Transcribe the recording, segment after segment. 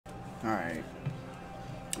Alright.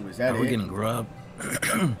 Was that We're it? getting grub.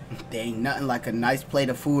 There ain't nothing like a nice plate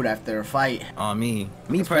of food after a fight. Me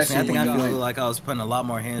personally, I think I feel like I was putting a lot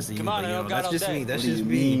more hands to you, but you know, that's just me. That's just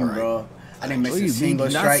me, bro. I didn't miss a single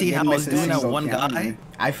Did you not strike. see how I was doing that one guy?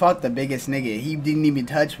 I fought the biggest nigga. He didn't even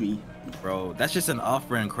touch me. Bro, that's just an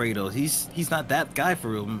off-brand Kratos. He's not that guy for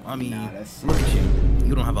real. I mean, that's look at you.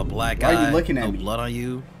 You don't have a black guy. Why are you looking at no me? blood on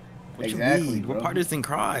you. What Exactly, you mean? bro. We're partners in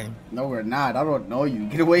crime. No, we're not. I don't know you.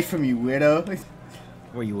 Get away from me, weirdo.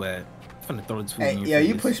 Where you at? I'm finna throw this food Hey, in your yeah, face.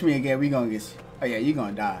 you push me again, we gonna get. Oh yeah, you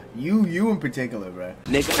gonna die. You in particular, bro.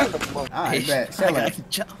 Nigga. Alright, bet. Shut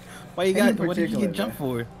up. Why you got? What did you get jumped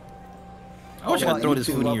for? I wish I could throw this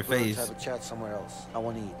food in your face. Have a chat somewhere else. I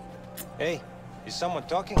want to eat. Hey, is someone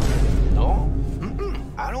talking? No.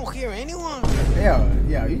 I don't hear anyone.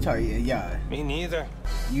 Yeah, you talking? Yeah. Me neither.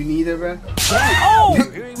 You neither, bro. Oh!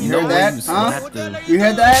 You heard that? Huh? You You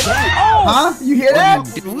heard that? Huh? You hear that?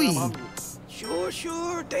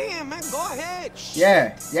 Sure. Damn, man, go ahead.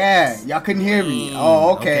 Yeah. Y'all couldn't hear me.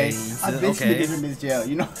 Oh, okay. I bitch okay. niggas in this jail.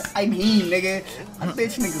 You know, I mean, nigga. I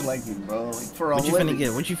bitch niggas like you, bro. Like for a What you living. finna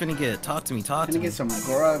get? What you finna get? Talk to me. Talk to Finna me. get some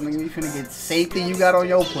grub, nigga. You finna get safety you got on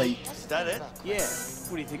your plate. Is that it? Yeah.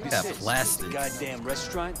 What do you think That this is? plastic. Goddamn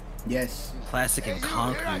restaurant? Yes. Plastic and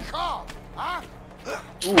concrete.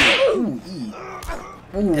 Ooh.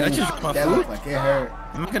 Did I just drop my That food? looked like it hurt.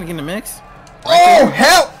 Am I gonna get in the mix? Oh,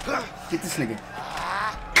 help! Get this nigga.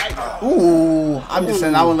 Ooh, I'm just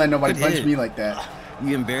saying I won't let nobody Good punch hit. me like that.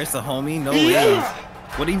 You embarrassed the homie? No way.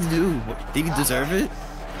 What did he do? Did he deserve it?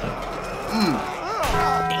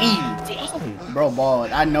 Bro,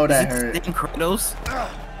 bald. I know that Is it hurt. the same Kratos?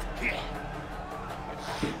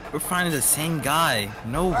 We're finding the same guy.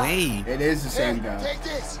 No way. It is the same guy.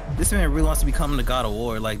 This man really wants to become the God of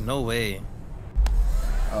War. Like, no way.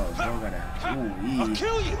 Oh, bro, gotta. Ooh, I'll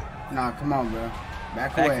kill you. Nah, come on, bro.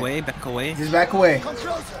 Back Back away. away, back away. Just back away.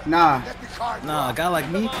 Nah, Nah, a guy like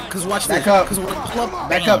me. Cause watch back this. up. Cause when I pull up,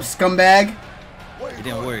 Back bam. up, scumbag. It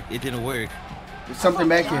didn't work. It didn't work. There's something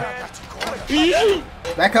back here.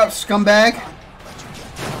 Back up, scumbag.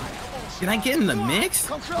 Can I get in the mix?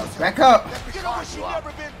 Back up.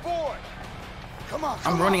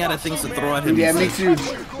 I'm running out of things to throw at him. Yeah, me too.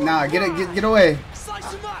 Nah, get away.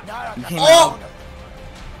 You came out.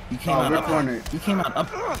 You came Oh, out we're up. cornered. You came out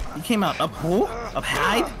up. You came out up. Who? Up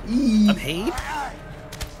high? Up high?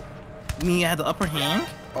 You mean you had the upper hand?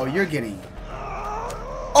 Oh, you're getting.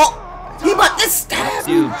 Oh, he about to stab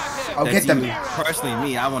You. you. Oh, That's get them. you. Personally,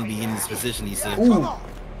 me, I want to be in this position. He said. Ooh,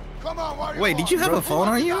 Wait, did you have a phone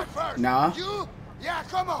on you? nah. Yeah,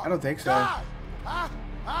 come on. I don't think so. Come on,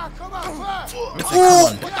 I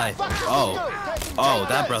said, come on, die. Oh,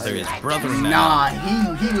 that brother is brother now.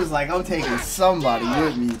 Nah, he was like, I'm taking somebody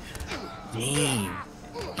with me. Dang.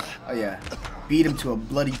 Oh yeah, beat him to a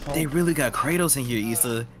bloody pulp. They really got Kratos in here,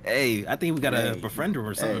 Issa. Hey, I think we gotta befriend him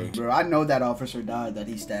or something. Hey, bro, I know that officer died that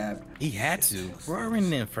he stabbed. He had to. We're already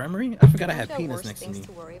in the infirmary. I forgot I had penis next to me.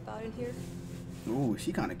 To worry about in here. Ooh,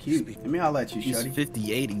 she kind of cute. Let me holler at you, She's shorty.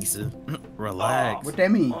 58, Issa. Relax. What that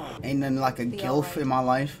mean? Ain't nothing like a gilf in my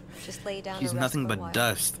life. Just lay down. She's and rest nothing for a but while.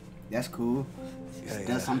 dust. That's cool. It's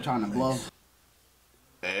dust I'm trying to blow.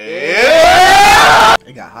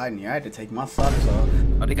 It got hot in here. I had to take my socks off.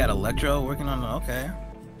 Oh, they got Electro working on the. Okay.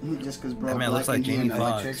 Just cause bro, That man looks Black like Indian Jamie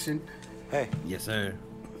Foxx. electrician. Hey, Yes, sir.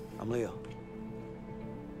 I'm Leo.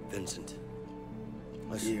 Vincent.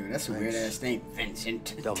 Ew, that's a weird ass name,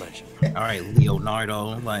 Vincent. Don't mention. All right,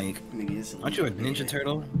 Leonardo. Like, Nigga, it's aren't you a Ninja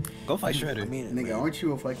Turtle? Go fight Shredder. I mean it, Nigga, man. aren't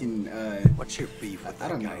you a fucking What's your beef with I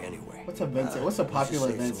that don't guy know. anyway? What's a Vincent? What's a let's just popular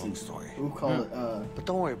say it's a long Vincent? story. Who called But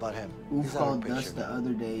don't worry about him. Who He's out of called the picture. Dust the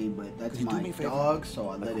other day, but that's Could you do my me a favor? dog, so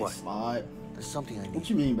I let what? it slide. There's something I need. What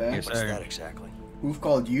you mean, man? Yes, What's sir. that exactly? Who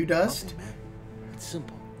called you Dust? Nothing, man. It's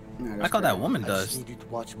simple. Nah, I that's call that crazy. woman I just Dust. need you to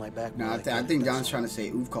watch my back. Nah, while I get think it, John's that's trying to say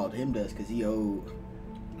Oof called him Dust because he old.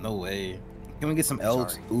 No way. Can we get some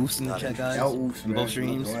L's, oofs in the chat, guys? L oofs, In bro. both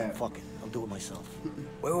streams? Yeah. all. Fuck it. I'll do it myself.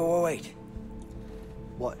 Wait.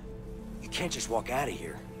 What? You can't just walk out of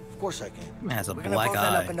here. Of course I can. Man has a We're gonna black both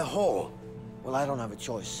end up eye. in the hole. Well, I don't have a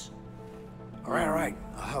choice. All right.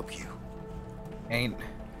 I'll help you. Ain't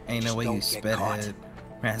no Just way you don't get sped caught. head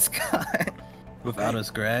mascot without a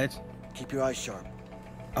scratch. Keep your eyes sharp.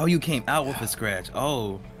 Oh, you came out with a scratch.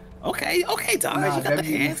 Oh, okay, dog. Nah, You got the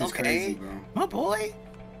W hands, Oof is okay, crazy, bro. my boy.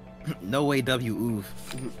 No way, W oof.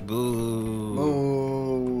 Boo.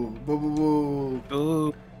 Boo, boo, boo, boo.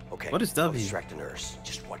 Boo. Okay. What is I'll W? distract the nurse.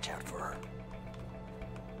 Just watch out for her.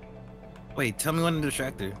 Wait, tell me when to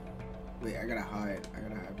distract her. Wait, I gotta hide. I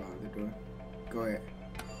gotta hide behind the door. Go ahead.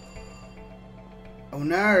 Oh,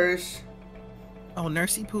 nurse. Oh,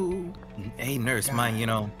 nursey poo. Hey, nurse, mind,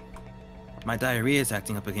 My diarrhea is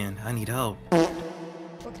acting up again. I need help.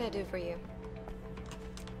 What can I do for you?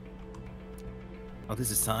 Oh, this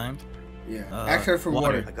is timed? Yeah. Ask her for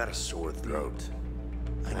water. I got a sore throat.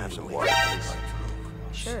 I have some water, please.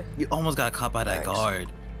 Sure. You almost got caught by that Thanks. guard.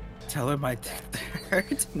 Tell her my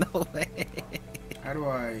hurts. No way. How do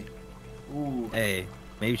I? Ooh. Hey,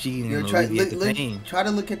 maybe she can Yo, try, alleviate the pain. try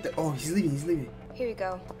to look at the. Oh, he's leaving. He's leaving. Here you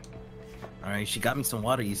go. Alright, she got me some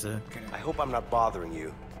water, Issa. I hope I'm not bothering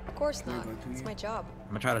you. Of course not. It's my job. I'm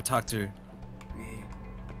gonna try to talk to her. Yeah.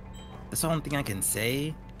 That's the only thing I can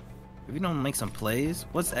say. If you don't make some plays,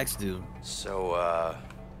 what's X do? So,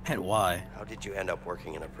 And why? how did you end up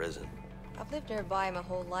working in a prison? I've lived nearby my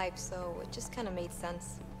whole life, so it just kind of made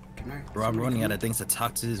sense. Can I? Bro, I'm somebody running come out of things to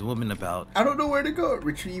talk to this woman about. I don't know where to go.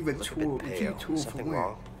 Retrieve a Look a tool. bit Retrieve pale. a tool from Something where?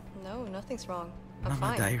 wrong? No, nothing's wrong. I'm Not my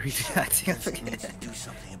fine. diarrhea acting up You need again. to do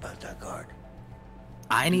something about that guard.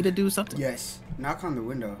 I need to do something? Yes. Knock on the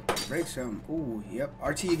window. Break some. Ooh, yep.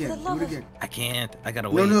 RT again. Do it again. I can't. I gotta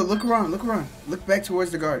No, wait. no, look around. Look around. Look back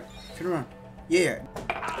towards the guard. Turn around. Yeah.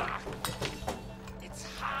 It's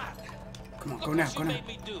hot. Come on, go now. Go now.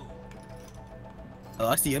 Oh,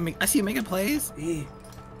 I see you making plays. Yeah.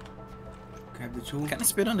 Grab the tool. Can I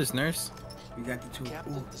spit on this nurse? You got the tool.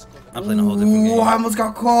 Ooh. I'm playing a whole different Ooh, game. I almost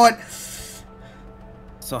got caught.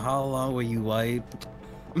 So how long were you wiped?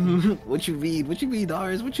 What you mean? What you mean,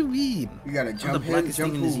 Doris? What you mean? You gotta I'm the jump in, blackest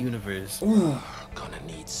jump thing in this pool. universe. Ooh. Gonna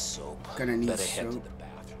need soap. Gonna need Better head to soap. the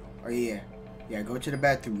bathroom. Oh yeah. Yeah, go to the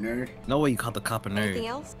bathroom, nerd. No way you called the cop a Anything nerd.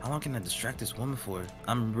 else? How long can I distract this woman for?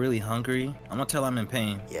 I'm really hungry. I'm gonna tell her I'm in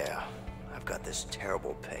pain. Yeah, I've got this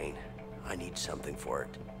terrible pain. I need something for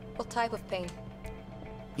it. What type of pain?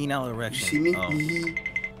 Penile You erection. see me?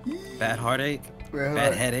 Oh. Bad heartache? Bro,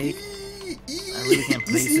 Bad headache? I really can't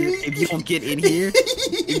place it. If you don't get in here,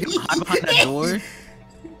 if you hide behind that door.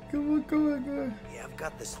 Come on, come on, come on. Yeah, I've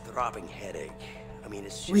got this throbbing headache. I mean,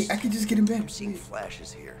 it's just... Wait, I can just get in bed. I'm seeing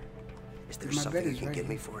flashes here. Is there My something bed you is can right get here.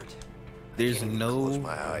 me for it? There's Can't even no close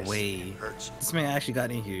my eyes. way. It hurts. This man actually got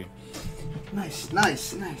in here. Nice,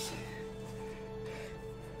 nice, nice.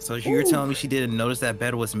 So you're Ooh. telling me she didn't notice that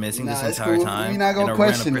bed was missing Nah, this it's entire cool. time? We not gonna and a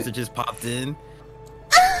question random it. person just popped in?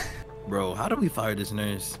 Bro, how do we fire this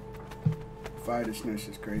nurse? Fire this nurse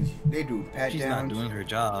is crazy. They do pat She's downs. not doing her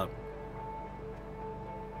job.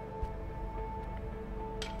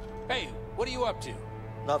 Hey, what are you up to?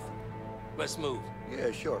 Nothing. Let's move.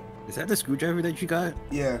 Yeah, sure. Is that the screwdriver that you got?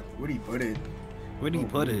 Yeah, where do you put it? Where do you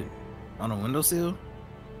put it? On a windowsill?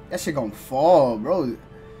 That shit gonna fall, bro.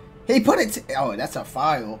 He put it. Oh, that's a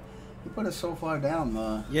file. He put it so far down,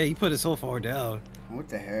 man. Yeah, you put it so far down. What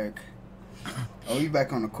the heck? Oh, you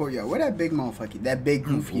back on the courtyard. Where that big motherfucker? That big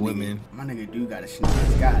goofy Women. nigga. My nigga do got a snot.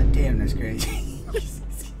 God damn, that's crazy.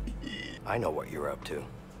 I know what you're up to.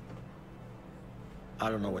 I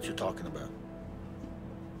don't know what you're talking about.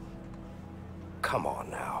 Come on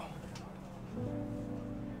now.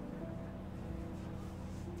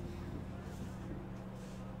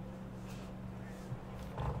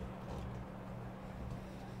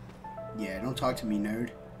 Yeah, don't talk to me, nerd.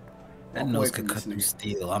 That Walk away nose from could this cut through nigga.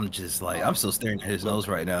 steel. I'm just like, I'm still staring at his nose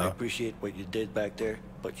right I now. appreciate what you did back there,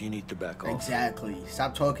 but you need to back off. Exactly.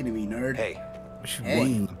 Stop talking to me, nerd. Hey, What you Hey.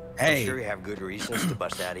 mean? I'm Hey, sure you have good reasons to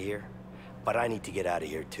bust out of here, but I need to get out of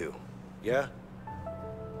here too. Yeah?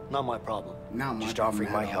 Not my problem. Not my Just problem offering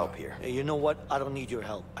at my all. help here. Hey, you know what? I don't need your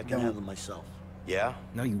help. I can Don't. handle myself. Yeah?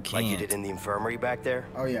 no, you Like you can't. did in the infirmary back there?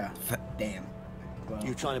 Oh yeah. Fa- Damn. Well,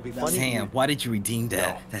 You trying to be that's- funny? Damn, why did you redeem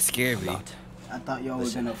that? No, That scared I'm me. not. I thought y'all was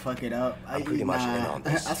Listen, gonna fuck it up. I'm pretty much in on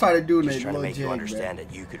this. I started doing Just it trying to little make you jig, understand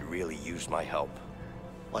that you could really use my help.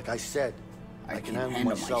 Like I said, I can can handle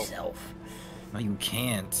myself. No, you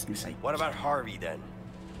can't. It's like, What about Harvey then?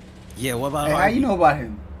 Yeah, what about hey, how Harvey? you know about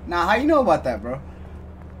him? Nah, how you know about that, bro?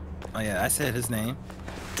 Oh yeah, I said his name.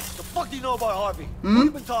 The fuck do you know about Harvey? Hmm? Who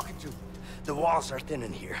you been talking to? The walls are thin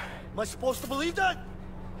in here. Am I supposed to believe that?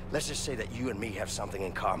 Let's just say that you and me have something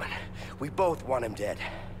in common. We both want him dead.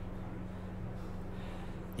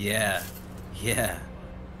 Yeah, yeah.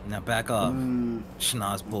 Now back off, Mm,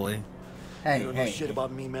 schnoz boy. hey, You don't know hey, shit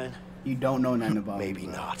about me, man. you don't know nothing about Maybe me,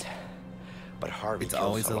 bro. not. But Harvey It's killed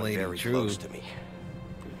always a someone lady, very true. close to me.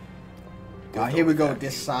 Oh, here we go with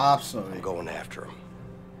this sob story. I'm going after him.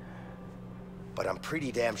 But I'm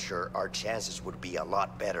pretty damn sure our chances would be a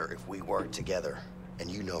lot better if we worked together. And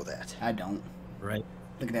you know that. I don't. Right?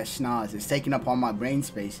 Look at that schnoz. It's taking up all my brain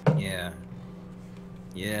space. Yeah.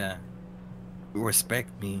 Yeah.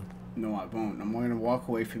 Respect me. No, I won't. I'm gonna walk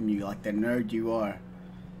away from you like the nerd you are.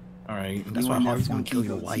 All right. That's You why and that Harvey's gonna funky kill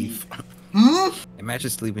your goatee. wife. Hmm? Imagine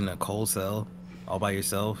sleeping in a cold cell all by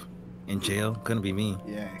yourself In jail? Couldn't be me.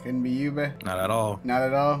 Yeah, couldn't be you, bro. Not at all. Not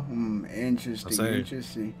at all? Interesting,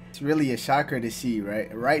 interesting. It's really a shocker to see,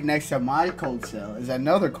 right? Right next to my cold cell is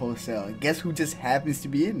another cold cell. Guess who just happens to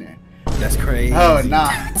be in there? That's crazy. Oh,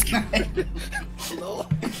 nah.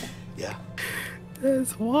 Yeah.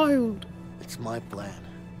 That's wild. It's my plan,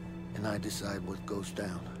 and I decide what goes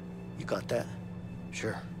down. You got that?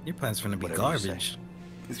 Sure. Your plan's gonna be Whatever you say. garbage.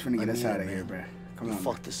 It's finna get us out of here, bro. Come You on,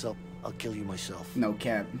 fuck bro. this up, I'll kill you myself. No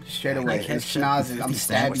cap. Straight I away. can't It's shut schnoz. 50 I'm cents.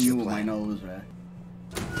 stabbing What's you your with my plan? nose, bro.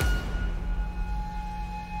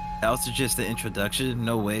 That was just the introduction?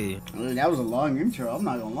 No way. That was a long intro. I'm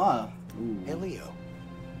not gonna lie. Ooh. Hey, Leo.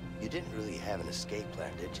 You didn't really have an escape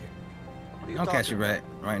plan, did you? What are you I'll catch talking you about?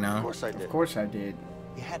 right Of now. course I did. Of course I did.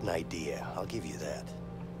 You had an idea. I'll give you that.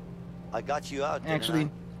 I got you out, didn't Actually, I?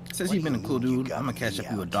 since What you've do been a you cool mean you dude, got I'm gonna catch me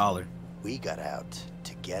up you out? $1. We got out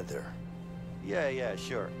together. Yeah,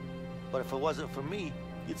 sure. But if it wasn't for me,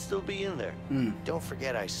 you'd still be in there. Don't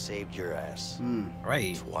forget I saved your ass.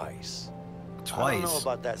 Right. Twice. I don't know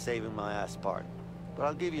about that saving my ass part, but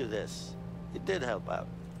I'll give you this. It did help out.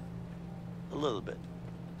 A little bit.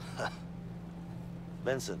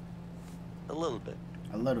 Benson, a little bit.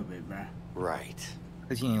 A little bit, bro. Right.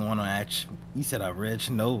 Cause you ain't wanna act. You said I'm rich.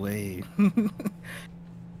 No way. Let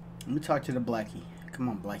me talk to the Blackie. Come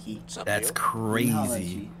on, Blackie. What's up, That's Leo? Let me holler at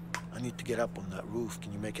crazy. you. I need to get up on that roof.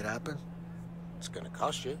 Can you make it happen? It's gonna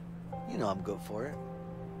cost you. You know I'm good for it.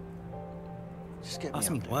 Just get me Ask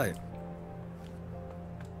up me there. what?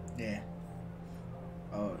 Yeah.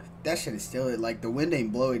 Oh, that shit is still like the wind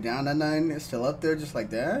ain't blow it down or nothing. It's still up there just like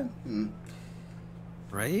that.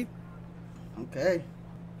 Right? Okay.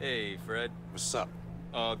 Hey, Fred. What's up?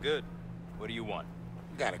 All good. What do you want?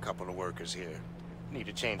 Got a couple of workers here. Need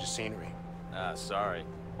to change the scenery. Ah, sorry.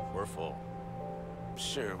 We're full.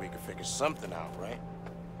 Sure, we could figure something out, right?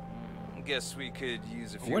 Guess we could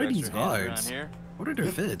use a few What are these extra hands around guards? here. What are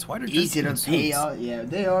their fits? Why are they Easy dressed to in pay suits? out. Yeah,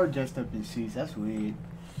 they are dressed up in suits. That's weird.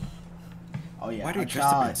 Oh yeah. Why are they I dressed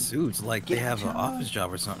up in tried. suits like they Get have an your- office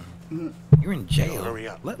job or something? Mhm. You're in jail. Hurry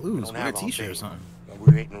up. Let loose. Don't Wear a have all t-shirt day. or something. And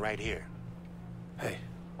we're waiting right here. Hey,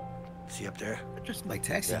 see up there? They're just like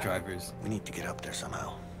taxi Yeah. drivers. We need to get up there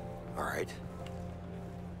somehow. All right.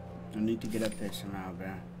 I need to get up there somehow, bro.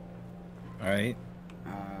 All right.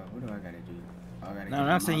 What do I gotta do? I gotta No, get I'm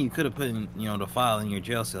not saying my- you could have put in, the file in your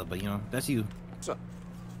jail cell, but that's you. What's up?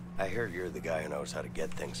 I heard you're the guy who knows how to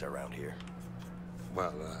get things around here.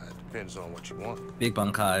 Well, it depends on what you want. Big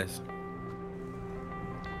bunkais.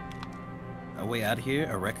 A way out of here?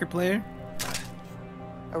 A record player?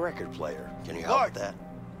 A record player. Can you help with that?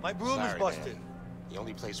 My broom is Sorry, busted. man. The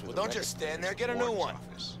only place with Well, a don't record just stand player there, is get a the new warden's one.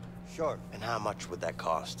 office. Sure. And how much would that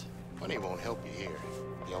cost? Money won't help you here.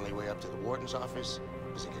 The only way up to the warden's office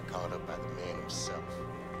is to get caught up by the man himself.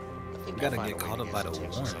 I think You gotta you'll find get a way caught to up get by his the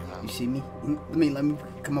attention warden. somehow. You see me? Let me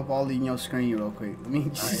come up all in your screen real quick. Let me.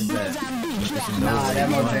 Nah, that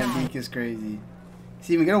Mozambique is crazy.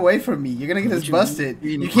 Steven, get away from me. You're gonna get us busted.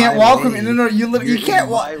 You can't walk him. No, you can't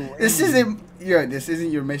walk. This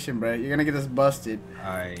isn't your mission, bro. You're gonna get us busted.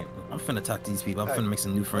 All right. I'm finna talk to these people. I'm finna make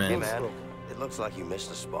some new Hey, friends. man. It looks like you missed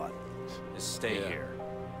a spot. Just stay Yeah. here.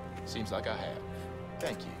 Seems like I have.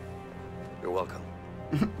 Thank you. You're welcome.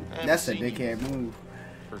 That's a dickhead move.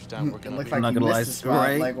 First time It working on looks me. like not you gonna missed lie, the spot.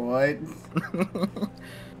 right? Like what?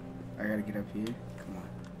 I gotta get up here. Come on.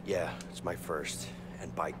 Yeah, it's my first.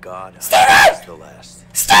 And by God, it's the last.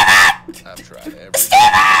 I've tried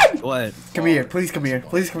everything. What? Come here. Please come here.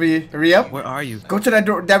 Please come here. Hurry up. Where are you? Go to that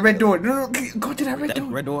door. That red door. No, go to that red That door.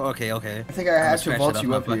 red door? Okay, okay. I think I have to vault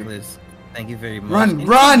you up here. List. Thank you very much. Run, And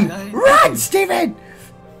run, guys, run, Steven!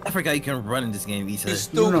 I forgot you can run in this game,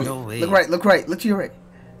 Issa. No, No way. Look right, look right, look to your right.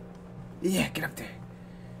 Yeah, get up there.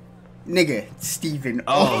 Nigga, Steven.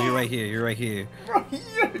 Oh, you're right here. You're right here. Bro,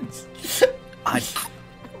 I.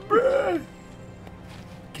 Bruh.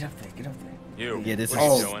 Get up there, get up there. You. Yeah, this what are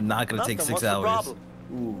you is doing? not gonna take 6 hours.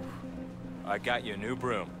 Ooh. I got you a new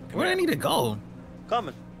broom. Come Where do I here. need to go?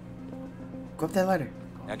 Coming. Go up that ladder.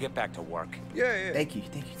 Now get back to work. Yeah. Thank you,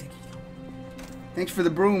 thank you, thank you. Thanks for the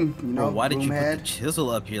broom, you know, Bro, why did broom you put head. the chisel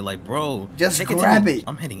up here? Like, bro, Just take to grab the- it.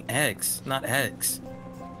 I'm hitting X, not X.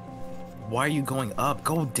 Why are you going up?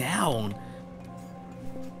 Go down.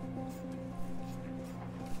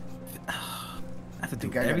 I have to do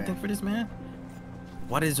think I gotta- everything for this man?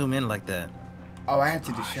 Why did it zoom in like that? Oh, I have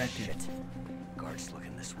to distract him. Shit. Guard's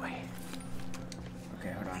looking this way.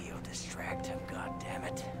 Okay, hold on. Leo, distract him,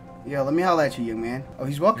 goddammit. Yo, let me holler at you, young man. Oh,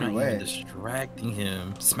 he's walking You're not even away. distracting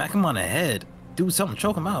him. Smack him on the head. Do something.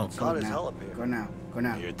 Choke him out. Go Hot as now. hell up here. Go now. Go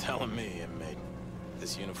now. You're telling me, inmate.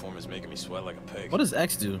 This uniform is making me sweat like a pig. What does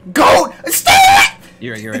X do? Go! Stay!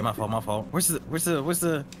 You're right. My fault. Where's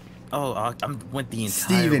the? Oh, I went the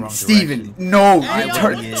entire wrong Steven, direction. no,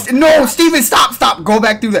 no, Steven, stop, go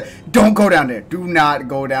back through that. Don't go down there. Do not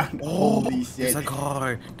go down. Oh, Holy shit. there's a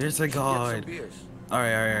guard. There's a guard. All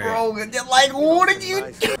right. Bro, like, what did you?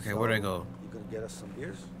 Okay, where'd I go? You gonna get us some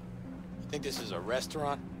beers? You think this is a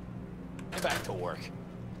restaurant? Get back to work.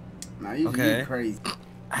 Nah, you crazy.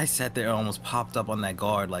 I sat there and almost popped up on that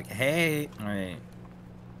guard like, hey. All right.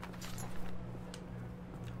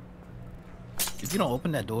 If you don't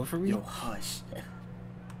open that door for me. Yo, hush.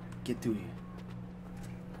 Get through here.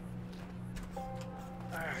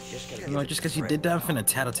 You know, just because you did that, I'm finna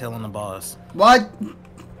tattletale on the boss. What?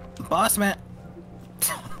 Boss, man.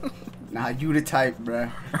 Nah, you the type,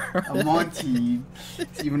 bruh. I'm on to you.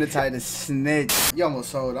 Even the type to snitch. You almost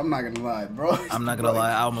sold. I'm not gonna lie, bro. I'm not gonna lie.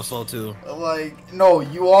 I almost sold too. Like, no,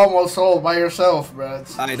 you almost sold by yourself, bruh.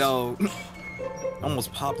 I know.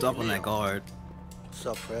 Almost popped up on that guard. What's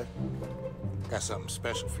up, Fred? Got something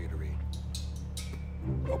special for you to read.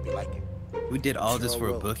 Hope you like it. We did all this for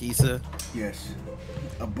a book, Issa? Yes.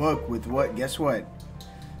 A book with what? Guess what?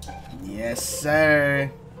 Yes, sir.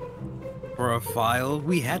 For a file?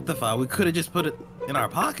 We had the file. We could have just put it in our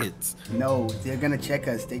pockets. No, they're gonna check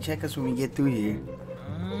us. They check us when we get through here.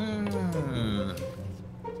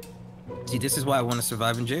 See, this is why I want to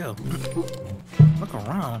survive in jail. Look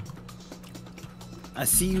around. I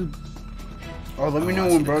see you. Oh, let me know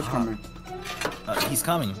when bro's coming. He's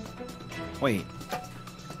coming. Wait.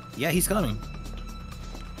 Yeah, he's coming.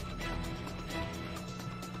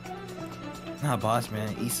 Nah, boss,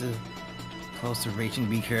 man. Issa, close to reaching.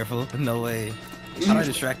 Be careful. No way. How do I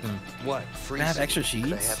distract him? What? Can I have extra sheets?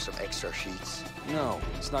 Can I have some extra sheets? No,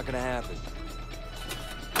 it's not gonna happen.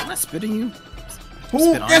 I'm not spitting you.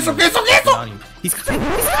 Who? Cancel! He's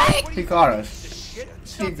coming. He caught us.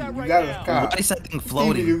 Stevie, you got us caught. Why is that thing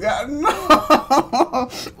floating? Stevie, you got no.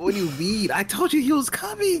 What do you mean? I told you he was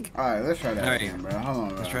coming. Alright, let's try that Alright. again, bro. Hold on,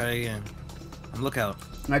 bro. Let's try that again. Look out.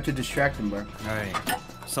 Not to distract him, bro. Alright.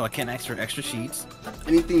 So I can't ask for extra sheets.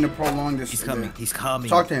 Anything to prolong this. He's coming. He's coming.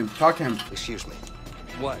 Talk to him. Talk to him. Excuse me.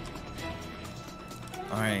 What?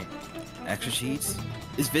 Alright. Extra sheets.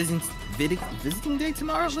 Is visiting day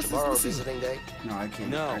tomorrow? Is tomorrow visiting day? No, I can't.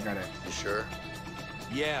 No. I got it. You sure?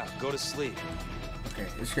 Yeah, go to sleep. Okay,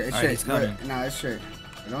 it's straight. It's Alright, he's straight. coming. Nah, it's straight.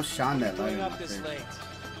 Don't shine that light. Going in up my this face. late.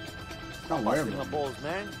 Don't worry Busting my about it. balls,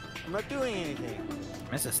 man. I'm not doing anything.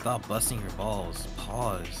 I said stop busting your balls.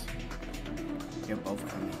 Pause. They're both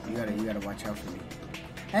coming. You gotta watch out for me.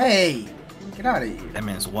 Hey, get out of here. That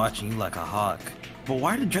man's watching you like a hawk. But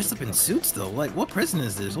why are they dressed up in suits though? Like, what prison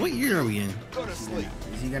is this? What year are we in? Go to sleep.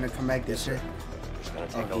 Is he gonna come back this year? It's gonna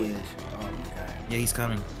Oh, take he over. is. Oh my god. Yeah, he's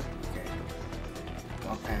coming. Okay.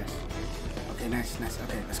 Walk past. Okay, nice.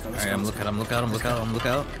 Okay, let's go. Alright, I'm looking. I'm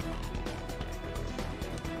looking.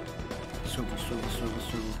 Swivel.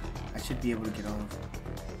 I should be able to get over.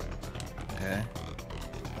 Okay.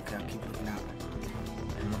 Okay, I'll keep looking out.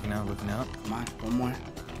 I'm looking out. Come on, one more.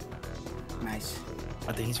 Nice.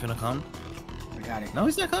 I think he's gonna come. I got it. No,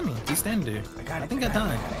 he's not coming. He's standing there. I got it. I think I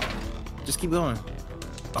died. Just keep going.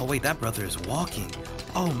 Oh wait, that brother is walking.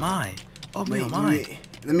 Oh my. Oh Wait, my. wait.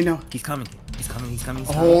 Let me know. He's coming.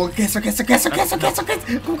 Oh, cancel. Go.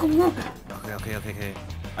 Okay.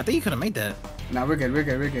 I think you could have made that. Nah, we're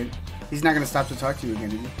good. He's not gonna stop to talk to you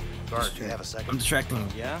again, is he? Guard, do you have a I'm second? distracting him.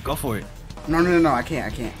 Yeah? Go for it. No, I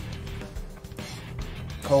can't.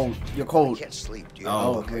 Cold. You're I cold. can't sleep. Do you Oh, have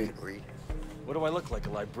a book I okay. can read? What do I look like, a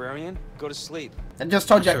librarian? Go to sleep. I just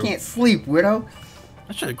told you I Sure. can't sleep, weirdo.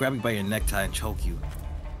 I should have grabbed you by your necktie and choke you.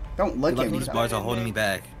 Don't look Like at me. these bars are holding me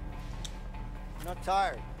back. I'm not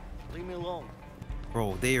tired. Leave me alone.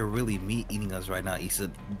 Bro, they are really meat eating us right now, Issa.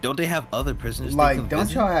 Don't they have other prisoners? they Like, can don't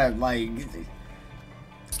visit? y'all have like?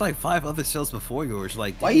 It's like 5 other cells before yours.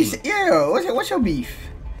 Like, Why you say? Yeah, what's your beef?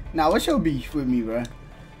 Nah, what's your beef with me, bro?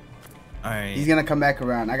 Alright. He's gonna come back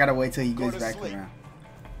around. I gotta wait till he Go gets to back sleep. around.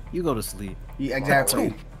 You go to sleep. Yeah,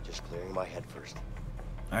 exactly. Just clearing my head first.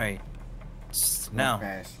 Alright. Now.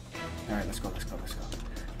 Fast. All right, let's go.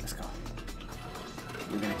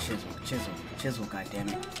 We're gonna chisel. God damn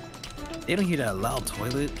it. They don't hear that loud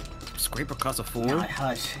toilet scrape across the floor. Nah,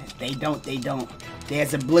 hush. They don't. They're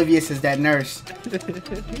as oblivious as that nurse.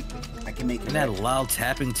 I can make it. And that loud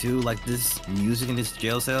tapping too, like this music in this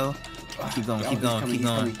jail cell. Keep going. He's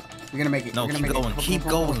coming. We're gonna make it. No, We're gonna keep make going. it. Keep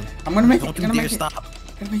Come on. going. I'm gonna make it. Don't I'm you gonna dare make it. stop.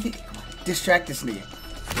 Gonna make it. Come on. Distract this nigga.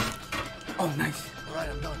 Oh, nice. All right,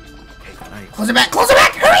 I'm done. Alright. Close it back.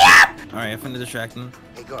 Hurry up. Alright, I'm finna distract him.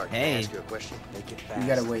 Hey, guard, Hey. can I ask you a question? Make it fast. You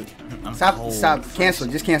gotta wait. I'm Stop. cold. Cancel.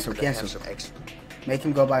 Just cancel. Could I have some extra? Make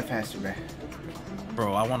him go by faster, bro.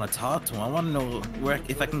 Bro, I wanna talk to him. I wanna know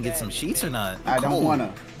if I can get some sheets or not. I don't Cold.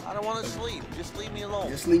 wanna. I don't want to sleep. Just leave me alone.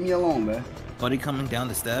 Just leave me alone, man. Buddy coming down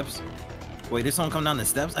the steps. Wait, there's someone coming down the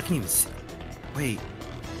steps? I can't even see. Wait.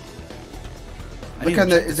 Look on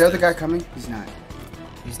the. Is the other guy coming? He's not.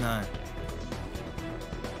 He's not.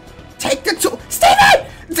 Take the tool,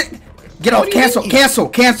 Steven! Get off. Cancel. Cancel.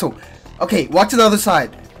 Cancel. Okay, walk to the other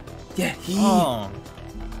side. Yeah. He. Oh.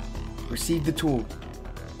 Receive the tool.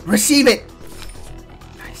 Receive it.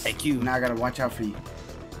 Nice. Thank you. Now I gotta watch out for you.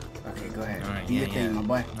 Okay, go ahead. All right, Do your thing, my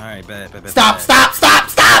boy. All right, bet. Stop! Stop! Stop!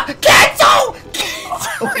 Stop! Cancel!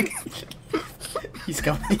 He's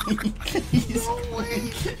coming.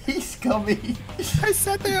 He's coming. I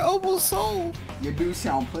sat there almost sold. You do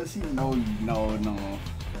sound pussy? No.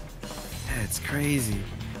 That's crazy.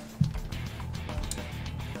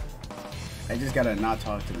 I just gotta not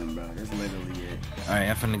talk to them, bro. That's literally it. All right,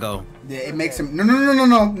 I'm finna go. Yeah, it makes him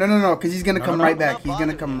no, because he's gonna come right back. He's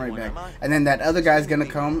gonna come right back, and then that other guy's gonna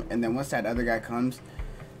come, and then once that other guy comes,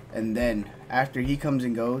 and then after he comes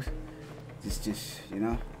and goes, just you know.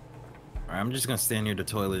 All right, I'm just gonna stand near the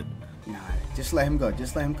toilet. Nah, just let him go.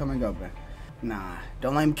 Just let him come and go, bro. Nah,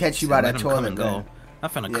 don't let him catch you by that toilet, bro. I'm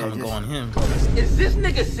finna come and go on him. Is this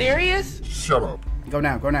nigga serious? Shut up. Go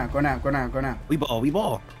now. We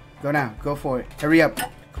ball. Go now. Go for it. Hurry up.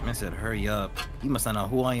 Man said, hurry up. You must not know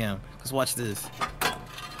who I am. Cause watch this.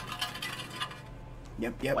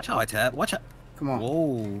 Yep. Watch how I tap. Watch out. Come on.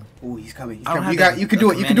 Whoa. Oh, he's coming. He's I don't coming. have You can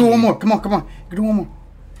do it. You can do one more. Come on. You can do one more.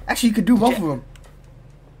 Actually, you could do both of them.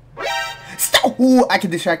 Stop. Ooh, I can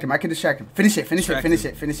distract him. Finish it.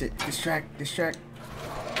 Distract.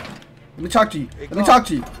 Let me talk to you.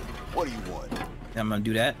 What do you want? Then I'm gonna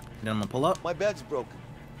do that. Then I'm gonna pull up. My bed's broken.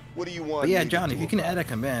 What do you want? But yeah, John, if you can add that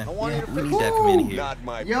command. Yeah, we need that command here. Not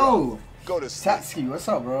my Yo. Go to sleep. Tatsky, what's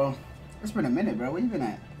up, bro? It's been a minute, bro. Where you been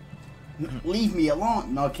at? Leave me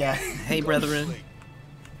alone. No, cat. Hey, brethren.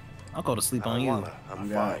 I'll go to sleep on you. I'm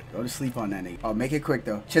fine. Go to sleep on that nigga. Oh, make it quick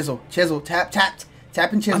though. Chisel. Tap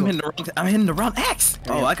and chisel. I'm hitting the wrong X.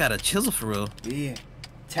 Oh, I got a chisel for real. Yeah.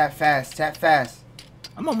 Tap fast.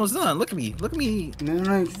 I'm almost done. Look at me.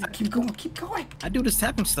 No. Keep going. I do this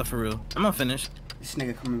tapping stuff for real. I'm gonna finish. This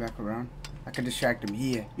nigga coming back around. I can distract him.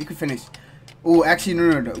 Yeah, you can finish. Oh, actually,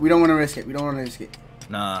 no. We don't want to risk it.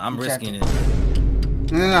 Nah, I'm risking it.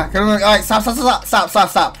 No. Come on. All right, stop.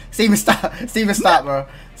 Steven, stop, bro.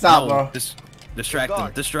 Stop, bro. Distract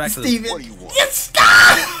him. Steven, What do you want?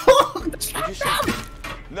 stop.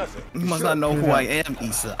 Nothing. You must not know who I am,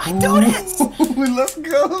 Issa. I do this. Let's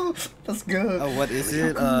go. Oh, what is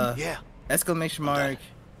it? Yeah. Exclamation mark.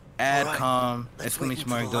 Add com. Exclamation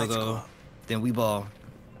mark. Dogo. Then we ball.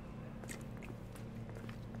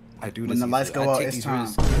 I do this. When the lights go out, it's time.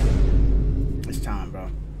 risks. It's time, bro.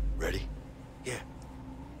 Ready? Yeah.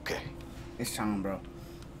 Okay. It's time, bro.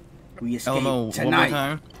 We escape One more tonight.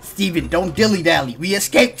 time. Steven, don't dilly-dally. We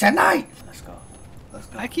escape tonight. Let's go.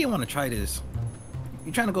 I can't want to try this.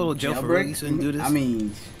 You trying to go to jail for real? You shouldn't do this. I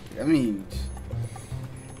mean,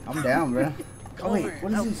 I'm down, bro. Oh wait,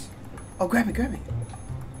 what is this? Oh, grab it.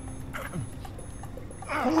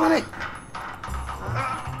 Hold on it.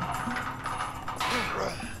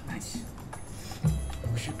 Nice.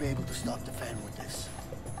 We should be able to stop the fan with this.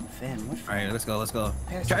 Fan, what fan? All right, let's go.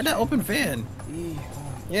 Pass Try the that shit. open fan.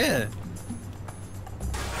 Yeah.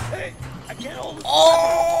 Hey, I can't hold it.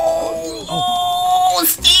 Oh,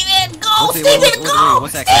 Steven, go!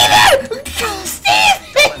 What's that?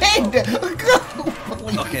 Steven,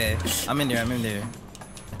 go! Okay, I'm in there.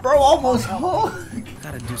 Bro, almost home.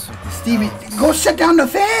 Gotta do something. Stevie, go shut down the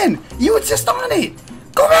fan. You were just on it.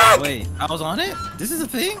 Go back. Wait, I was on it? This is a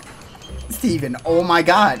thing? Steven, oh my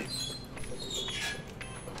god.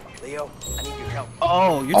 Leo, I need your help.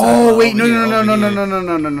 Oh, you're Oh, wait, no.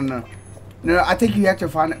 no. No, I think you have to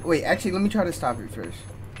find it. Wait, actually, let me try to stop it first.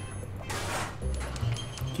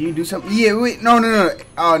 Can you do something? Yeah, wait, no.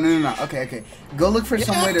 Oh, no. Okay. Go look for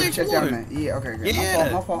some way to shut down that. Yeah, okay.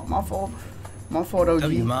 Yeah. My fault, OG.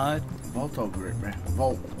 W mod. Vault over it, bro.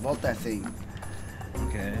 Vault that thing.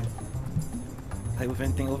 Okay. Play with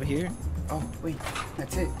anything over here? Oh, wait,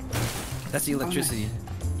 that's it. That's the electricity.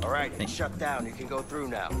 All right, it's shut down. You can go through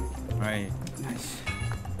now. Right. Nice.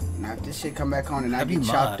 Now if this shit come back on and I W get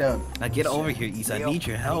mod. chopped up. Now get over here, Issa. I need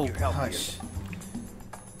your help. Hush.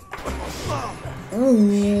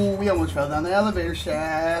 Ooh, we almost fell down the elevator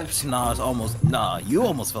shaft. Nah, it's almost. Nah, you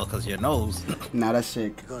almost fell because your nose. Nah, that's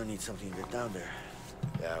sick. You're gonna need something to get down there.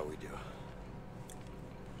 Yeah, we do.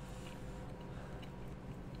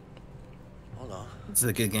 Hold on. This is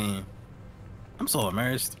a good game. I'm so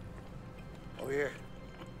immersed. Over here.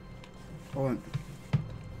 Hold on.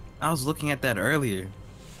 I was looking at that earlier.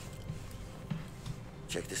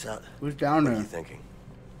 Check this out. Who's down What are there? you thinking?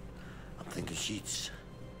 I'm thinking sheets.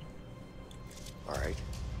 All right,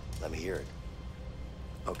 let me hear it.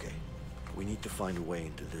 Okay, we need to find a way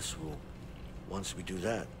into this room. Once we do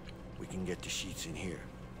that, we can get the sheets in here.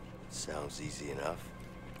 Sounds easy enough.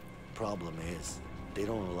 Problem is, they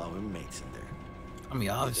don't allow inmates in there. I mean,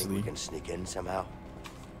 You obviously. think we can sneak in somehow?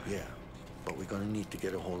 Yeah, but we're gonna need to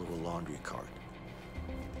get a hold of a laundry cart.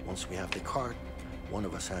 Once we have the cart, one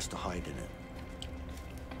of us has to hide in it.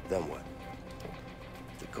 Then what?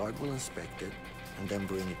 The guard will inspect it, and then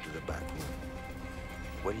bring it to the back room.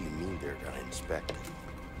 What do you mean they're gonna inspect it?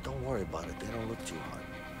 Don't worry about it, they don't look too hard.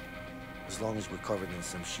 As long as we're covered in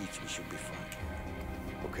some sheets, we should be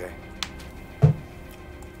fine. Okay.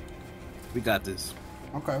 We got this.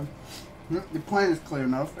 Okay. The plan is clear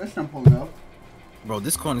enough. It's simple enough. Bro,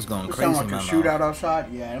 this corner's going It crazy. sound like a shootout outside.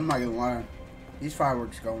 Yeah, I'm not gonna lie. These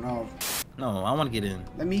fireworks going off. No, I want to get in.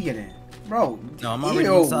 Let me get in. Bro. No, I'm already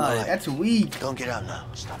ew, inside. That's weak. Don't get out now.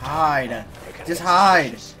 Stop. Hide. Just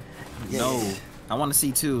hide. No, I want to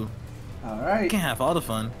see too. Alright. We can't have all the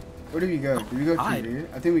fun. Where do we go? Do we go Hide. through here?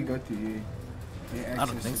 I think we go through here. Yeah, I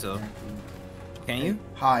don't think so. Can you?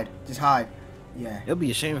 Hide. Just hide. Yeah. It'll be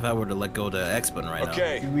a shame if I were to let go of the X button right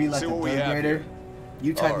Okay. You read like see a what we third have grader? here.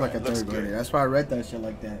 You type All like a right, looks third grader. good. That's why I read that shit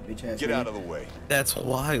like that, bitch ass. Get nigga. out of the way. now. That's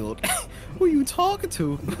wild. Who are you talking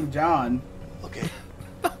to? John. Okay,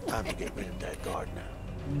 time to get rid of that guard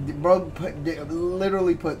now. Bro,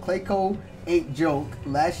 literally put Clayco ain't joke.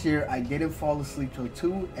 Last year I didn't fall asleep till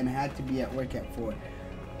 2 and had to be at work at 4.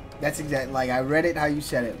 That's exactly like I read it how you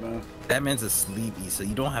said it, bro. That man's a sleepy, so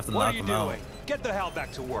you don't have to What knock are you him doing? out. Get the hell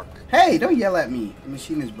back to work. Hey, don't yell at me. The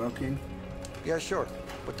machine is broken. Yeah, sure,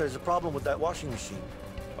 but there's a problem with that washing machine.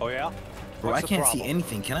 Oh yeah? Bro, What's I the can't see problem?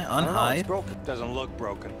 anything. Can I I don't know, it's unhide? broken. Doesn't look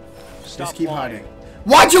broken. Stop Just keep lying. hiding.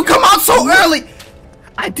 Why'd you come out so early?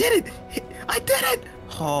 I did it! I did it!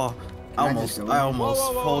 Oh, I Can I just almost go in?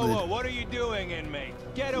 Whoa, folded. what are you doing, inmate?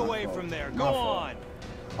 Get My away fault. from there. My Go fault. on.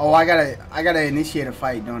 Oh, I gotta initiate a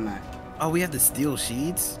fight, don't I? Oh, we have to steal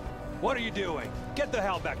sheets? What are you doing? Get the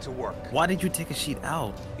hell back to work. Why did you take a sheet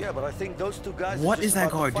out? Yeah, but I think those two guys. are What just is that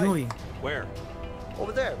about to guard fight. doing? Where?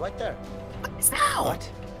 Over there, right there. Now!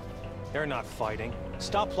 What? They're not fighting.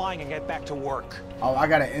 Stop lying and get back to work. Oh, I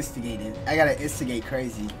gotta instigate it. I gotta instigate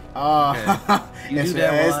crazy. Oh, You it's, do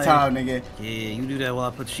that it's while time, nigga. Yeah, you do that while I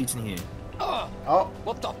put the sheets in here. Oh,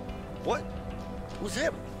 What the? What? Who's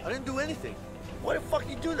him? I didn't do anything. What the fuck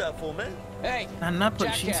you do that for, man? Hey, I'm not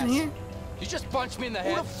putting sheets in jackass. here? You just punched me in the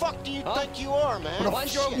head. Who the fuck do you Huh? think you are, man?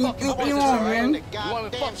 Punch your you fucking think you business, are, all right? man? You want me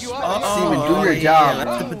to fuck you up? Oh, Steven, do your yeah, job, I have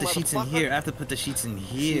bro. to put the sheets in here. I have to put the sheets in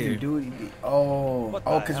here. Steven, do it. Oh, What the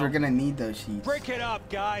oh, because we're hell? gonna need those sheets. Break it up,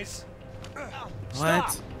 guys. What?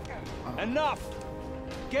 Stop. Enough.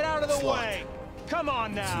 Get out of the It's locked. way. Come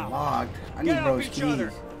on It's now. locked. I need Get off those each keys.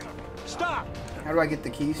 other. Stop. How do I get the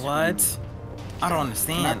keys? from What? him? I don't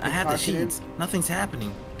understand. Can I I have the pickpocket him? sheets. Nothing's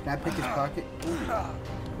happening. Can I pick his pocket?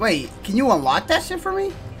 Wait, can you unlock that shit for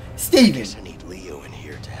me? Steven! Guess I need Leo in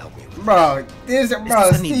here to help me with Bro, I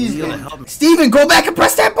need Leo to help Steven. me. Steven, go back and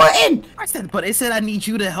press that button! I said, but it said I need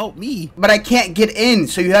you to help me. But I can't get in,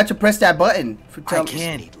 so you have to press that button. For I I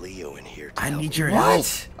can't. need Leo in here to I help need me. your help.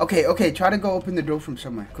 What? Okay, try to go open the door from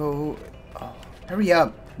somewhere. Go. Oh, hurry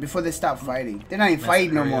up before they stop fighting. They're not even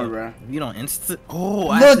fighting no Hurry more, up. bro. You don't instant. Oh,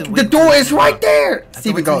 I have Look, to the wait door till he is turns right around. there. have to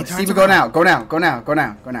Steven, wait till go. he turns Steven, go around. now. Go now. Go now. Go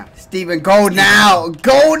now. Go now. Steven, go now.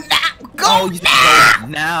 Go now. Go Oh, you now. said go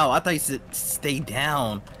now. I thought you said stay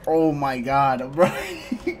down. Oh my god, bro.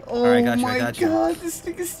 Oh Alright, got you, I my got you. god, this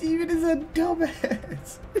nigga Steven is a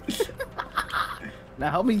dumbass. Now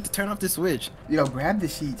help me to turn off this switch. Yo, grab the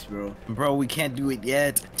sheets, bro. Bro, we can't do it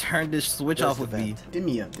yet. Turn this switch There's off the with me. vent. Get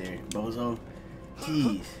me up there, bozo.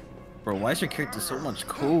 Jeez. Bro, why is your character so much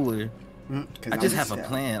cooler? 'Cause I I'm just have a sad.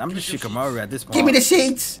 plan. I'm just Shikamaru at this point. Give me the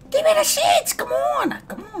sheets. Give me the sheets. Come on.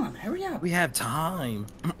 Come on. Hurry up. We have time.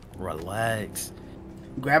 Relax.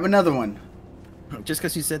 Grab another one. Just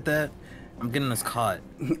because you said that, I'm getting us caught.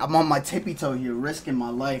 I'm on my tippy toe here, risking my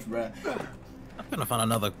life, bro. I'm gonna find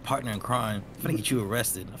another partner in crime. I'm gonna get you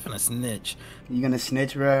arrested. I'm gonna snitch. You gonna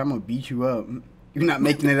snitch, bro? I'm gonna beat you up. You're not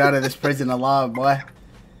making it out of this prison alive, boy.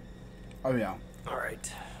 Oh yeah. All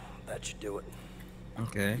right, that should do it.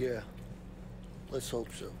 Okay. Yeah. Let's hope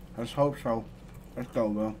so. Let's hope so. Let's go,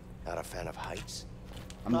 bro. Not a fan of heights?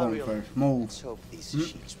 I'm Not going really. first. Move. Let's hope these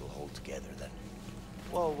sheets will hold together then.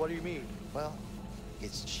 Well, what do you mean? Well,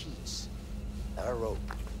 it's sheets, not a rope.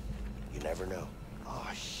 You never know. Oh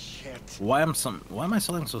shit. Why am I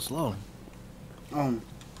selling so slow?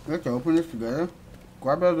 Let's open this together.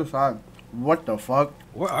 Grab the other side. What the fuck?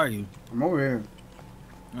 Where are you? I'm over here.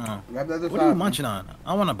 Oh. Grab the other What side. are you munching on?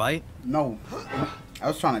 I want a bite. No. I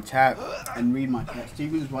was trying to tap and read my text.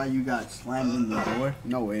 Steven, is why you got slammed in the door?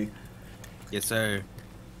 No way. Yes, sir.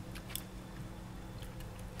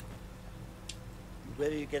 You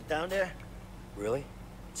ready to get down there? Really?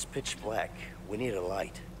 It's pitch black. We need a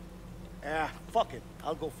light. Yeah, fuck it.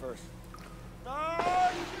 I'll go first.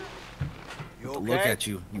 You okay? Look at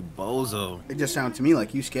you, you bozo. It just sounds to me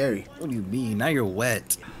like you scary. What do you mean? Now you're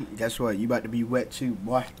wet. Guess what? You about to be wet too,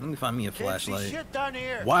 boy. Let me find me a flashlight. Shit down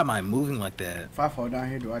here. Why am I moving like that? If I fall down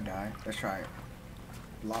here, do I die? Let's try it.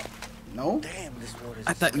 No? Damn, this water's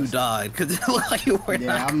I thought you died because it looked like you were.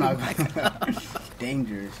 Yeah, I'm not.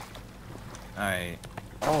 Dangerous. All right.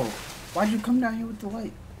 Oh, why'd you come down here with the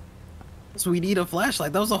light? So we need a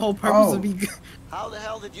flashlight. That was the whole purpose of me. How the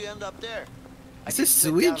hell did you end up there? Is this Sit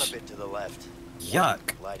down sewage? a bit to the left. Yuck.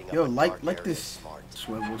 Yo, like this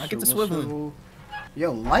swivel. I get the swivel.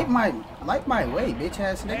 Yo, light my way, bitch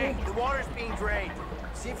ass nigga. Hey, the water's being drained.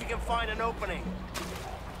 See if you can find an opening.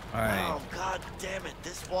 All right. Oh god damn it!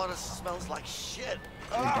 This water smells like shit.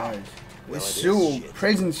 It does. Well, It's it is sewer, shit.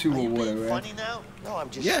 prison sewer Are you water, being right? funny now? No, I'm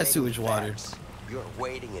just Yeah, stating sewage water. facts. You're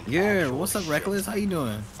waiting in Yeah. actual What's up, shit. Reckless? How you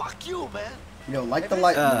doing? Fuck you, man. Yo, light the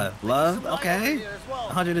light. Love. Okay.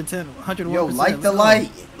 110. 101%. Yo, light the Let's go.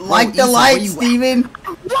 light. Light the Issa, light, where you at? Steven.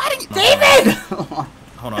 What? Steven!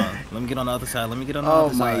 Hold on. Let me get on the other side. Let me get on the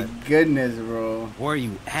other Oh my side. goodness, bro. Where are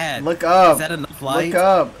you at? Look up. Is that enough light? Look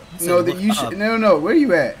up. Said No, that look you up. should. No. Where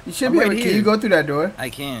you at? You should I'm be right able. Can here. you go through that door?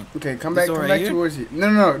 I can't. Okay, come This back. door Come right back here? towards it.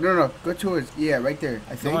 No. Go towards. Yeah, right there.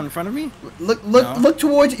 I The think. one in front of me? Look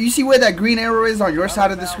towards. You see where that green arrow is on your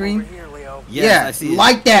side of the screen? Yes, Yeah, I see it.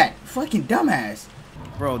 like that. Fucking dumbass.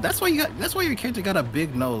 Bro, that's why you got. That's why your character got a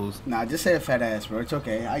big nose. Nah, just say a fat ass, bro. It's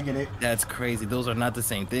okay. I get it. That's crazy. Those are not the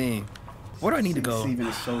same thing. Where do I need to go? Steven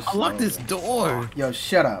is so slow. Unlock this door. Yo,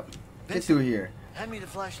 shut up. Get through here. Hand me the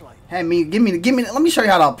flashlight. Give me. Let me show you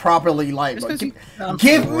how to properly light, bro. Just 'cause I'm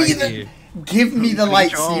Give right me the. here. Give me the light,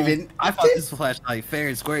 Control. Steven. I fought this flashlight fair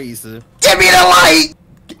and square, Issa. Give me the light.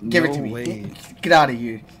 Give it No to me. way. Get out of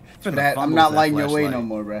here. Finna That, I'm fumble not with that lighting your way no flashlight.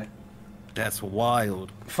 more, bruh. That's wild.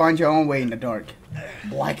 Find your own way in the dark,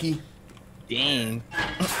 Blackie. Dang.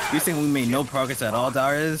 You're saying we made no progress at all,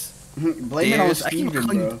 Darius? Blame it on Darius, I keep Steven,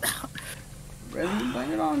 calling bro. you- Really?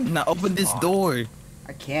 Blame it on. Now open this door.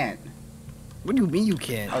 I can't. What do you mean you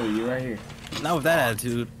can't? Oh, you're right here. Not with that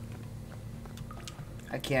attitude.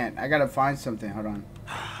 I can't. I gotta find something. Hold on.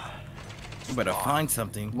 You better find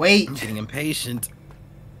something. Wait. I'm getting impatient.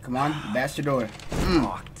 Come on, bash the door.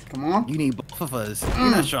 Come on. You need both of us.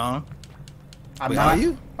 You're not strong. I'm Wait, not. are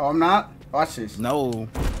you? Oh, I'm not. Watch this. No.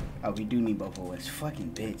 Oh, we do need both of us.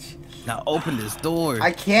 Fucking bitch. Now open this door.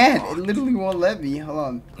 I can't. It literally won't let me. Hold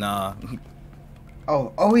on. Nah.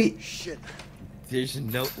 Oh wait. Shit. There's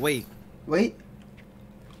no. Wait. Wait.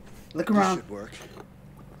 Look around. Should work.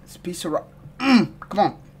 It's a piece of rock. Come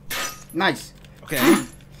on. Nice. Okay.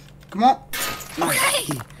 Come on.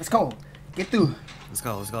 Okay. Let's go. Get through. Let's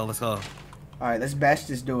go. Let's go. Let's go. All right, let's bash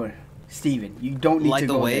this door. Steven, you don't need Light to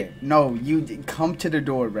the go way? there. No, come to the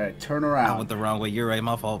door, bruh. Turn I around. went the wrong way. You're right.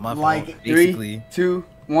 My fault. My Like fault. 3, Basically. 2,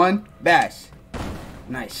 1, bash.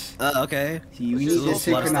 Nice. Okay. See, we There's need this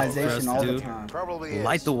a little blood stuff for us synchronization to all the do. time. Probably is.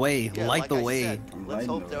 Light the way. Yeah, Light like the I way. said, I'm let's lighting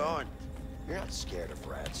hope the there way. aren't. You're not scared of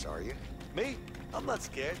rats, are you? Me? I'm not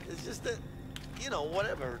scared. It's just that, you know,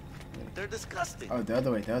 whatever. They're disgusting. Oh, the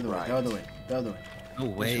other way, the other way, the other way, the other way. No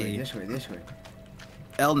way. This way, this way.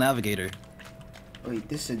 L navigator. Wait,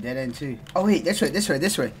 this is a dead end too. Oh wait, this way, this way,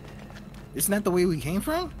 this way. Isn't that the way we came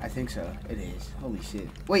from? I think so. It is. Holy shit.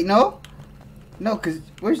 Wait, no? No, cause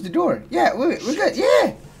where's the door? Yeah, we're good.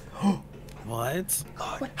 Yeah. What?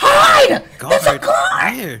 Hide! Guard. There's a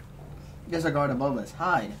guard! Here. There's a guard above us.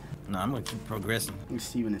 Hide. No, I'm gonna keep progressing.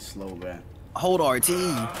 Steven is slow, bruh. Hold RT.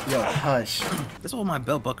 Yo, hush. That's why my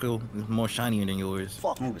belt buckle is more shinier than yours.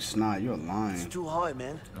 Fuck. Oh, it's not. You're lying. It's too high,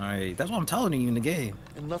 man. Alright, that's what I'm taller than you in the game.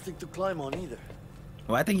 And nothing to climb on either.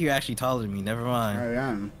 Well, I think you're actually taller than me. Never mind. I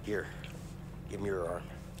am. Here, give me your arm.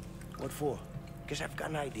 What for? Because I've got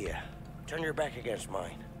an idea. Turn your back against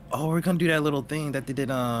mine. Oh, we're gonna do that little thing that they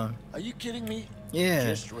did. Are you kidding me? Yeah.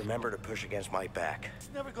 Just remember to push against my back. It's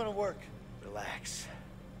never gonna work. Relax.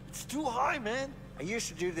 It's too high, man. I used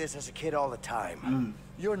to do this as a kid all the time.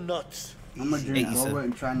 You're nuts. I'm gonna drink Hey, Issa. over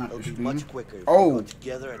and try not It'll to be scream. much quicker if Oh. we go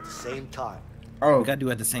together at the same time. Oh. We gotta do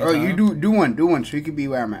it at the same Oh, time. you do one so you can be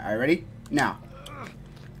where I'm at. Alright, ready? Now.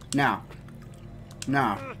 Now.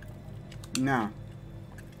 Now. Now.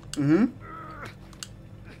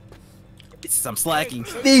 I'm slacking.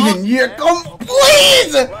 Steven, you're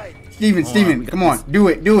please! Steven, Hold on, we got come on. this.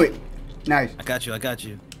 Do it. Nice. I got you. I got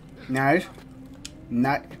you. Nice.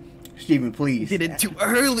 Not Steven, please. Did it too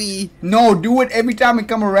early. No, do it every time it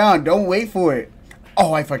come around. Don't wait for it.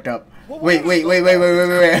 Oh, I fucked up. Wait. Wait. You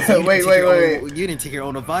didn't take your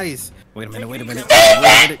own advice. Wait a minute.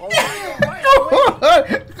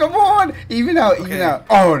 Come on. Even out.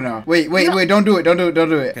 Oh no. Wait. Don't do it.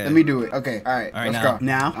 Okay. Let me do it. Okay. All right. Let's now. go.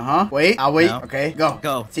 Now. Wait. I'll wait. Now. Okay.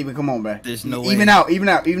 Go. Steven, come on, bro. There's no way. Even out. You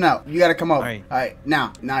gotta come up. All right.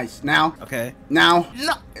 Now. Nice. Now. Okay. Now.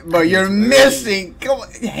 No. Bro, you're missing. Come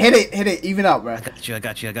on. Hit it. Even out, bro. I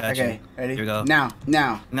got you. Okay. Ready? Here we go. Now.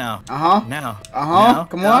 Now. Now.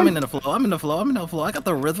 Come on. I'm in the flow. I got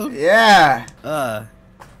the rhythm. Yeah.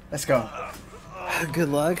 Let's go. Good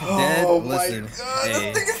luck. Oh Dead. my Listen. God.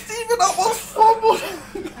 Hey. This nigga Steven almost fumbled.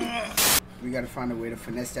 We gotta find a way to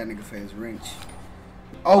finesse that nigga for his wrench.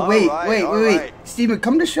 Oh, wait. Steven,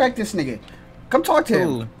 come distract this nigga. Come talk to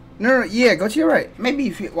him. No, yeah, go to your right. Maybe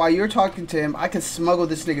while you're talking to him, I can smuggle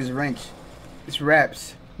this nigga's wrench. This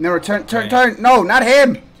wraps. No, turn. No, not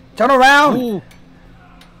him. Turn around. Ooh.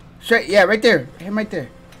 Straight, yeah, right there. Him right there.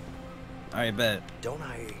 Alright, bet. Don't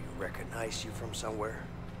I recognize you from somewhere?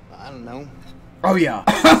 I don't know. Oh, yeah.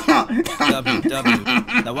 W.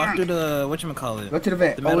 Now walk through the, whatchamacallit? Go to the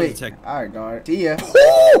vet. The metal wait. detector. Alright, guard. See ya. Ooh,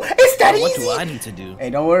 it's that easy. What do I need to do? Hey,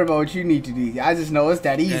 don't worry about what you need to do. I just know it's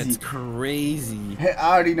that easy. That's crazy. I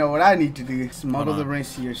already know what I need to do. Smuggle the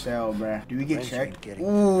wrench to your cell, bruh. Do we get checked?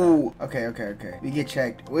 Ooh. Okay. We get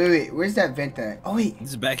checked. Wait. Where's that vent at? Oh, wait. This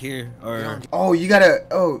is back here. Or Oh, you gotta.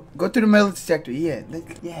 Oh, go through the metal detector. Yeah.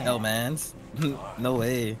 Yeah. hell, mans. No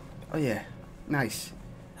way. Oh, yeah. Nice.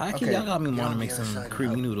 How can y'all got me want to make some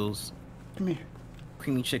creamy noodles? Come here.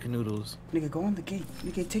 Creamy chicken noodles. Nigga, go on the gate.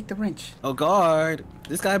 Nigga, take the wrench. Oh, guard.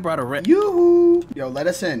 This guy brought a wrench. Yoo-hoo. Yo, let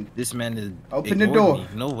us in. This man is Open the door. Me.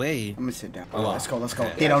 No way. I'm gonna sit down. Oh, Let's go.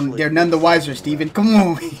 okay. They're none the wiser, Steven. Come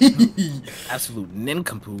on. Absolute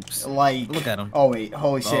nincompoops. Like. Look at him. Oh, wait.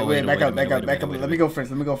 Holy shit. Wait, back up. Let me go first,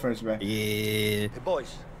 bro. Yeah. Hey,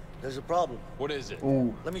 boys. There's a problem. What is it?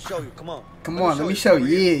 Ooh. Let me show you. Come on. Let me show you.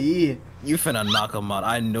 Yeah. You finna knock him out.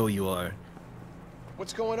 I know you are.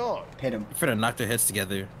 What's going on? Hit him. You finna knock their heads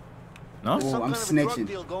together. No? Ooh, I'm Some kind of a drug snitching.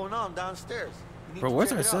 deal going on downstairs. You need Bro, to where's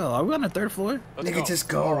check our it out. cell? Are we on the 3rd floor? Nigga, just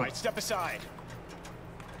go. All right, step aside.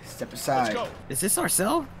 Step aside. Let's go. Is this our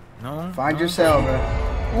cell? No. Find your cell,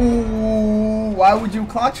 bro. Ooh, why would you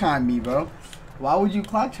clock chime me, bro? Why would you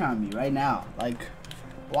clock chime me right now? Like,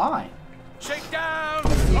 why? Shake down.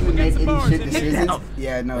 Steven Up made against the any bars. shit and decisions? down.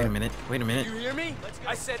 Yeah, no. Wait a minute. You hear me?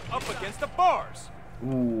 I said up against the bars.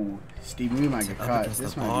 Ooh, Steven, we might get Up caught. against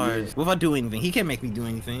This the might be bars. it. What if I do anything? He can't make me do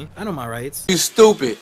anything. I know my rights. You stupid.